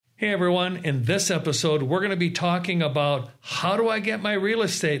Hey everyone, in this episode, we're going to be talking about how do I get my real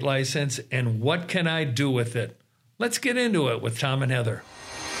estate license and what can I do with it. Let's get into it with Tom and Heather.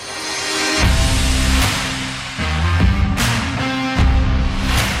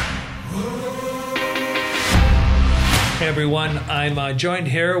 Hey everyone, I'm joined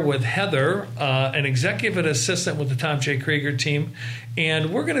here with Heather, an executive assistant with the Tom J. Krieger team,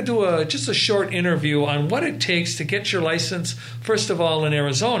 and we're going to do just a short interview on what it takes to get your license, first of all in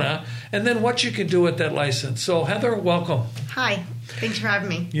Arizona, and then what you can do with that license. So Heather, welcome. Hi, thanks for having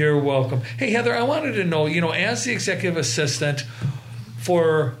me. You're welcome. Hey Heather, I wanted to know, as the executive assistant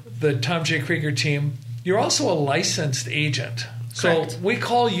for the Tom J. Krieger team, you're also a licensed agent. Correct. So we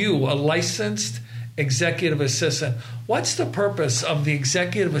call you a licensed executive assistant. What's the purpose of the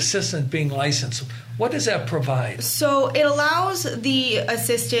executive assistant being licensed? What does that provide? So it allows the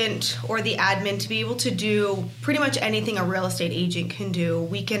assistant or the admin to be able to do pretty much anything a real estate agent can do.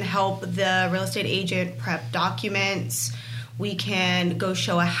 We can help the real estate agent prep documents. We can go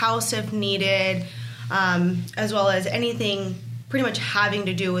show a house if needed, as well as anything pretty much having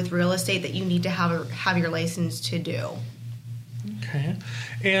to do with real estate that you need to have your license to do. Okay.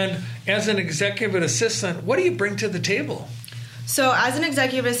 And as an executive assistant, what do you bring to the table? So as an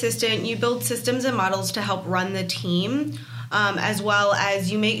executive assistant, you build systems and models to help run the team, as well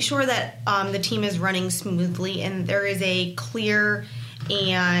as you make sure that the team is running smoothly and there is a clear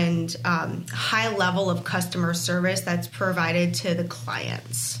and high level of customer service that's provided to the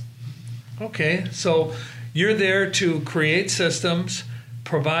clients. Okay. So you're there to create systems,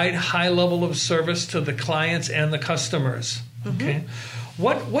 provide high level of service to the clients and the customers. Okay.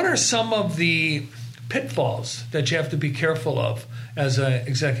 Mm-hmm. What are some of the pitfalls that you have to be careful of as an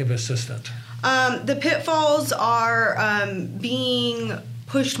executive assistant? The pitfalls are being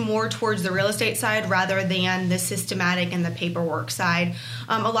pushed more towards the real estate side rather than the systematic and the paperwork side.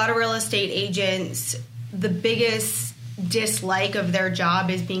 A lot of real estate agents, the biggest dislike of their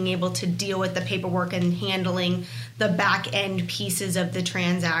job is being able to deal with the paperwork and handling the back end pieces of the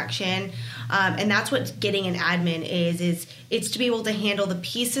transaction. And that's what getting an admin is it's to be able to handle the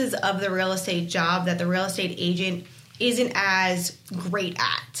pieces of the real estate job that the real estate agent isn't as great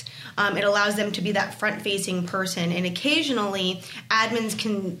at. It allows them to be that front-facing person, and occasionally admins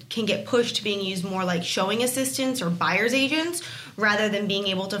can get pushed to being used more like showing assistants or buyer's agents rather than being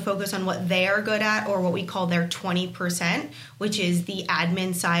able to focus on what they are good at or what we call their 20%, which is the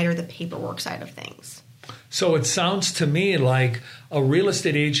admin side or the paperwork side of things. So it sounds to me like a real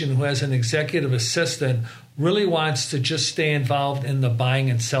estate agent who has an executive assistant really wants to just stay involved in the buying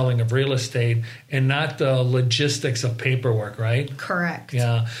and selling of real estate and not the logistics of paperwork, right? Correct.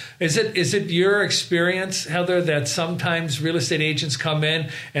 Yeah. Is it your experience, Heather, that sometimes real estate agents come in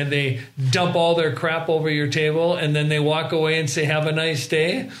and they dump all their crap over your table and then they walk away and say, have a nice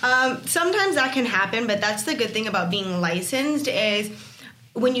day? Sometimes that can happen, but that's the good thing about being licensed is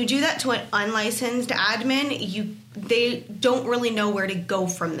when you do that to an unlicensed admin, they don't really know where to go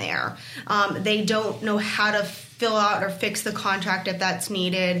from there. They don't know how to fill out or fix the contract if that's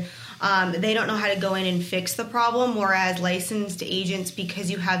needed. They don't know how to go in and fix the problem, whereas licensed agents, because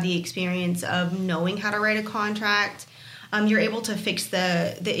you have the experience of knowing how to write a contract, you're able to fix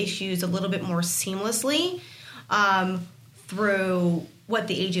the issues a little bit more seamlessly through what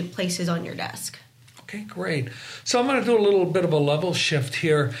the agent places on your desk. Okay, great. So I'm going to do a little bit of a level shift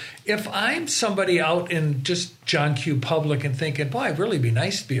here. If I'm somebody out in just John Q. Public and thinking, boy, it'd really be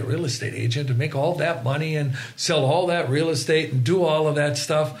nice to be a real estate agent and make all that money and sell all that real estate and do all of that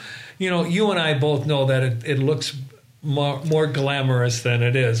stuff. You and I both know that it looks more glamorous than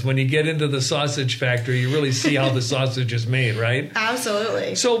it is. When you get into the sausage factory, you really see how the sausage is made, right?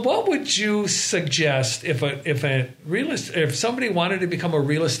 Absolutely. So what would you suggest if somebody wanted to become a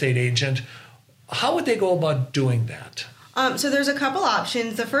real estate agent? How would they go about doing that? So there's a couple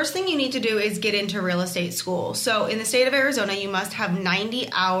options. The first thing you need to do is get into real estate school. So in the state of Arizona, you must have 90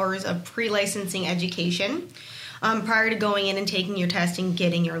 hours of pre-licensing education prior to going in and taking your test and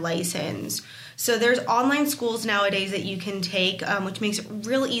getting your license. So there's online schools nowadays that you can take, which makes it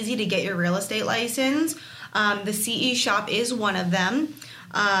real easy to get your real estate license. The CE Shop is one of them.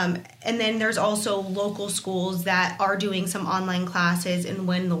 And then there's also local schools that are doing some online classes, and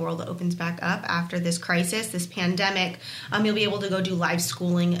when the world opens back up after this crisis, this pandemic, you'll be able to go do live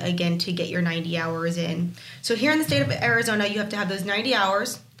schooling again to get your 90 hours in. So here in the state of Arizona, you have to have those 90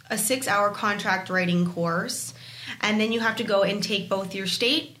 hours, a 6-hour contract writing course, and then you have to go and take both your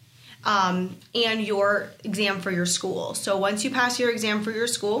state and your exam for your school. So once you pass your exam for your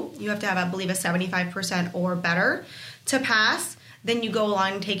school, you have to have, I believe, a 75% or better to pass. Then you go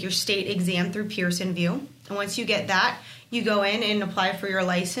along and take your state exam through Pearson VUE. And once you get that, You go in and apply for your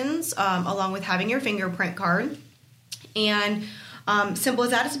license along with having your fingerprint card. And simple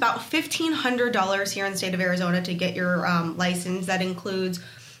as that, it's about $1,500 here in the state of Arizona to get your license. That includes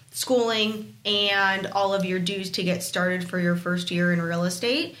schooling and all of your dues to get started for your first year in real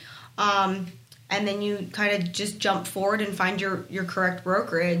estate. And then you kind of just jump forward and find your correct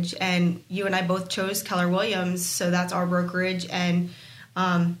brokerage. And you and I both chose Keller Williams, so that's our brokerage. And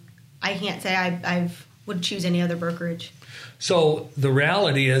I can't say I would choose any other brokerage. So the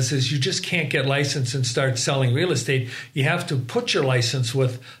reality is you just can't get licensed and start selling real estate. You have to put your license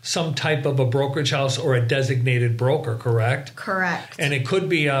with some type of a brokerage house or a designated broker, correct? Correct. And it could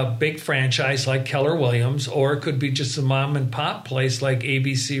be a big franchise like Keller Williams, or it could be just a mom and pop place like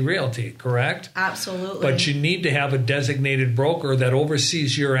ABC Realty, correct? Absolutely. But you need to have a designated broker that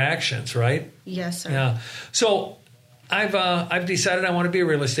oversees your actions, right? Yes, sir. Yeah. So I've decided I want to be a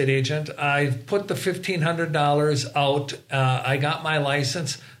real estate agent. I've put the $1,500 out. I got my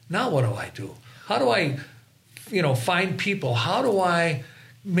license. Now what do? How do I, find people? How do I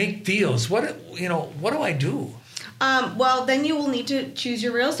make deals? What do I do? Well, then you will need to choose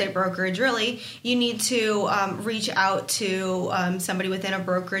your real estate brokerage, really. You need to reach out to somebody within a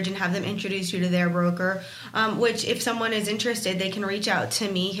brokerage and have them introduce you to their broker, which if someone is interested, they can reach out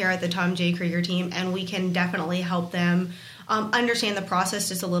to me here at the Tom J. Krieger team, and we can definitely help them understand the process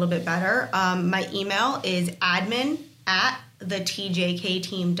just a little bit better. My email is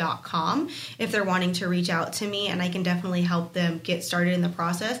admin@thetjkteam.com if they're wanting to reach out to me, and I can definitely help them get started in the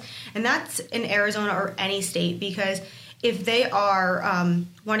process. And that's in Arizona or any state, because if they are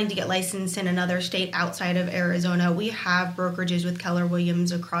wanting to get licensed in another state outside of Arizona, we have brokerages with Keller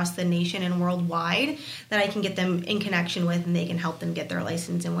Williams across the nation and worldwide that I can get them in connection with, and they can help them get their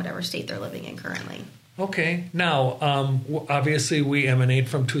license in whatever state they're living in currently. Okay. Now, obviously, we emanate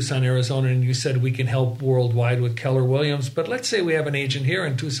from Tucson, Arizona, and you said we can help worldwide with Keller Williams. But let's say we have an agent here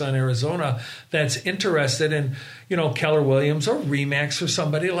in Tucson, Arizona, that's interested in, Keller Williams or Remax or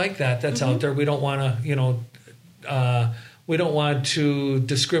somebody like that's out there. We don't want to, we don't want to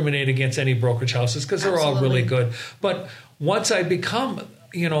discriminate against any brokerage houses because they're all really good. But once I become,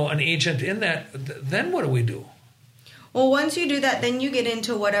 an agent in that, then what do we do? Well, once you do that, then you get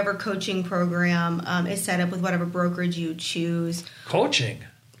into whatever coaching program is set up with whatever brokerage you choose. Coaching.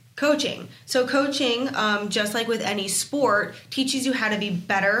 So coaching, just like with any sport, teaches you how to be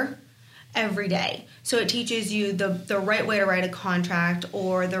better every day. So it teaches you the right way to write a contract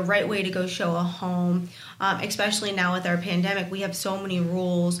or the right way to go show a home. Especially now with our pandemic, we have so many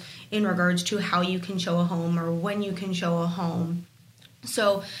rules in regards to how you can show a home or when you can show a home.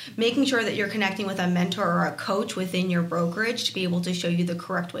 So making sure that you're connecting with a mentor or a coach within your brokerage to be able to show you the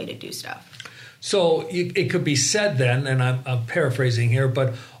correct way to do stuff. So it could be said then, and I'm paraphrasing here,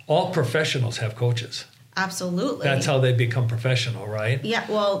 but all professionals have coaches. Absolutely. That's how they become professional, right? Yeah,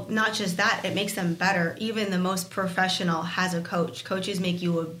 well, not just that, it makes them better. Even the most professional has a coach. Coaches make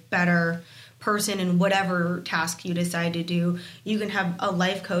you a better person in whatever task you decide to do. You can have a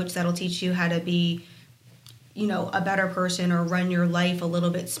life coach that'll teach you how to be a better person or run your life a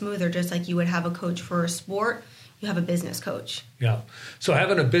little bit smoother, just like you would have a coach for a sport. You have a business coach. Yeah. So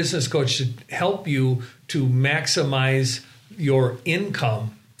having a business coach should help you to maximize your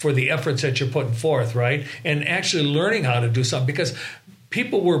income for the efforts that you're putting forth, right? And actually learning how to do something, because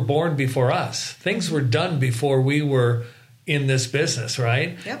people were born before us. Things were done before we were in this business,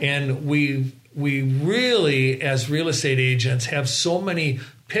 right? Yep. And we really, as real estate agents, have so many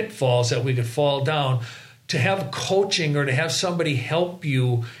pitfalls that we could fall down. To have coaching or to have somebody help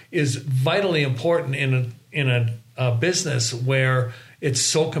you is vitally important in a business where it's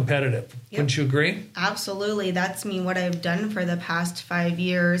so competitive. Yep. Wouldn't you agree? Absolutely. That's what I've done for the past 5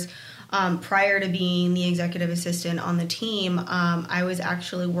 years. Prior to being the executive assistant on the team, I was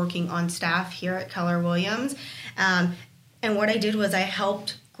actually working on staff here at Keller Williams. And what I did was I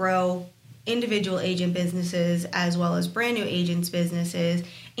helped grow individual agent businesses as well as brand new agents businesses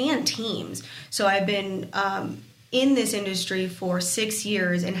and teams. So I've been in this industry for 6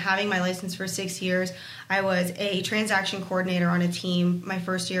 years, and having my license for 6 years, I was a transaction coordinator on a team my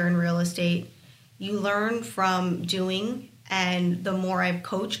first year in real estate. You learn from doing, and the more I've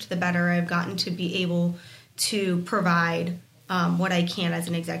coached, the better I've gotten to be able to provide what I can as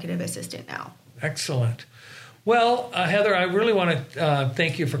an executive assistant now. Excellent. Well, Heather, I really want to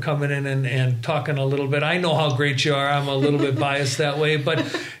thank you for coming in and talking a little bit. I know how great you are. I'm a little bit biased that way. But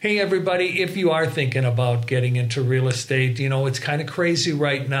hey, everybody, if you are thinking about getting into real estate, it's kind of crazy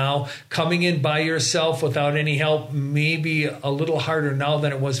right now. Coming in by yourself without any help may be a little harder now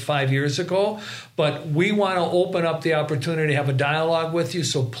than it was 5 years ago. But we want to open up the opportunity to have a dialogue with you.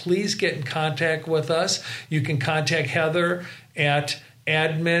 So please get in contact with us. You can contact Heather at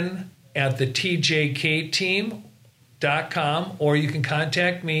admin@thetjkteam.com, or you can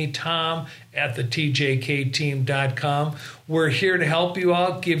contact me, Tom, at thetjkteam.com. We're here to help you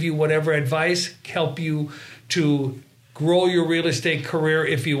out, give you whatever advice, help you to grow your real estate career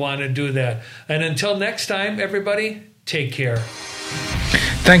if you want to do that. And until next time, everybody, take care.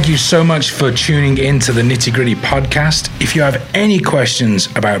 Thank you so much for tuning in to the Nitty Gritty podcast. If you have any questions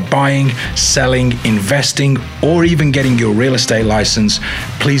about buying, selling, investing, or even getting your real estate license,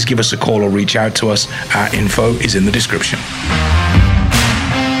 please give us a call or reach out to us. Our info is in the description.